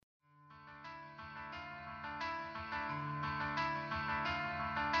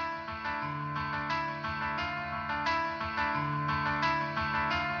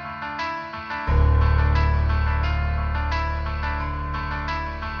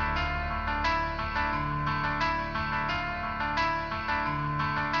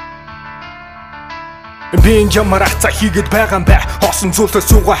Би ямар ацаа хийгээд байгаам бай. Хоосон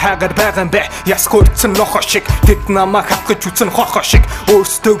зүйлээс юугаа хайгаад байгаам бай. Яс горьдсон нохой шиг тэд намайг хатгаж үзнэ хорхой шиг.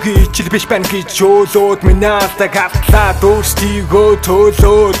 Өөрсдийгөө ижил биш байна гэж өөлөөд. Миний алдааг алдлаад өөрсдийгөө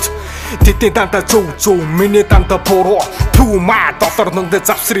төөлөөд. Тэдний дандаа зүв миний дандаа буруу. Тумаа долоовор нөндө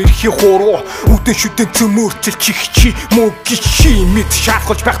завсар эрхий хуруу. Үдэн шүдэн цөмөрчил чихчи мөг гişи мэд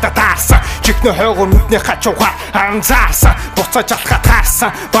шаахуулж байхдаа таарсан. Чихний хойгоо нүдний хачуугаар анзаарсан. Буцааж алхаад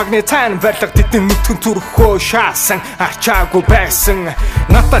таарсан. Багны цаан барилга тэдний нүдхэн төрхөө шаасан. Арчаагүй байсан.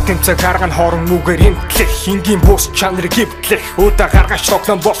 Надад тэмцэг гарган хорон нүгээр имтлэх. Ингийн бус чанарыг ивтлэх. Удаа гаргаж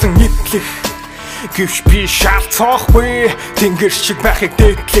тоглоом болсон нийтлэх. Гэвч би шаалцоохгүй тэнгэр шиг байхыг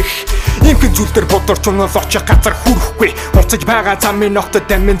дээдлэх. Иймхэн зүйл дээр бодорч унал очих газар хүрэхгүй. Уцаж байгаа замын ногтод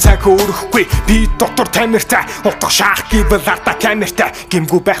амин цаг өөрөхгүй. Би дотор тамиртай утга шаах гэвэл ардаа камертай.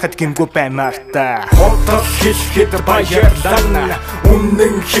 Гимгүү байхад гимгүү баймаартай. Хотол хэлэхэд баярлана.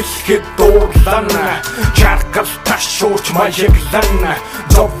 Үнэн хэлэхэд дуурлана. Чаргал ташуурч маяглана.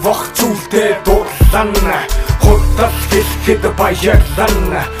 Зовох зүйлдээ дурлана. Хотол хэлэхэд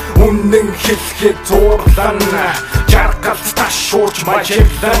баярлана. Үнэн хэлэхэд зуурлана. Чаргал ташуурч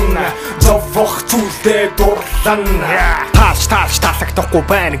маяглана. Зовох зүйлдээ дурлана. Тааш таалагдахгүй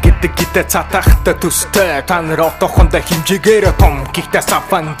байна гэдэг гидэ цатахтай төстэй. Та нар одоохондоо хэмжээгээр том гихтээ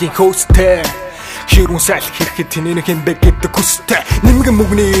савангийн хөөстэй. Хөрөн сайл хэрхэд тэнийх хэмбэ гэдэг хүстэй. Нэмгэн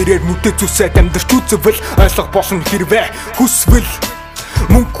мөгний ирээр нүдэ зүсээд амьдарч үзвэл ойлгох болно хэрвээ хүсвэл.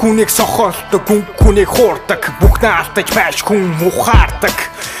 Мөнгө хүнийг сохолдог, хүн хүнийг хуурдаг. Бүхнээ алдаж байж хүн ухаардаг.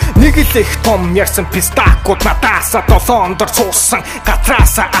 Нэг л их том ярьсан пистакууд надаасаа 7 ондор суусан.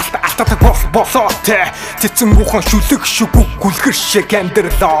 Газраасаа алтадаг болоотой. Цэцэнгүүхэн шүлэг шүгүг гүлгэр шиг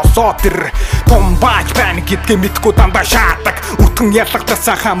амьдрал олоо тэр. Том бааж байна гэдгээ мэдгүй дандаа шаадаг. Өтгөн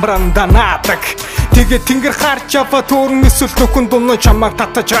ялгадасаа хамранда наадаг. Тэгээд тэнгэр харж аваа төөрн эсвэл нөхөн дунд чамайг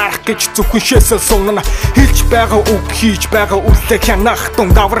татаж гарах гэж зөвхөн шээсэл сунна. Хэлж байгаа үг хийж байгаа үлдээ хянах тун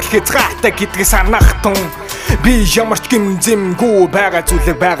даврал хязгаартай гэдгийг санах тун. Би ямар ч гимзэмгүй байгаа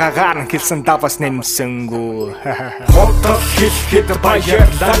зүйлэг байгаагаар нь хэлсэн давас нэмсэнгүү. Хотол хэлэхэд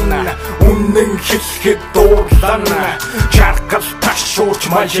баярлана. Үнэн хэлэхэд дуурлана. Чаргал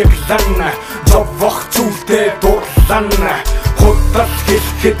ташуурч маяглана. Зовох зүйлдээ дурлана. Хотол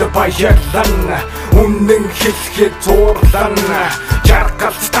хэлэхэд баярлана. Үнэн хэлэхэд зуурлана.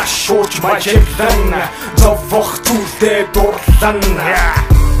 Чаргал ташуурч маяглана. Зовох зүйлдээ дурлана.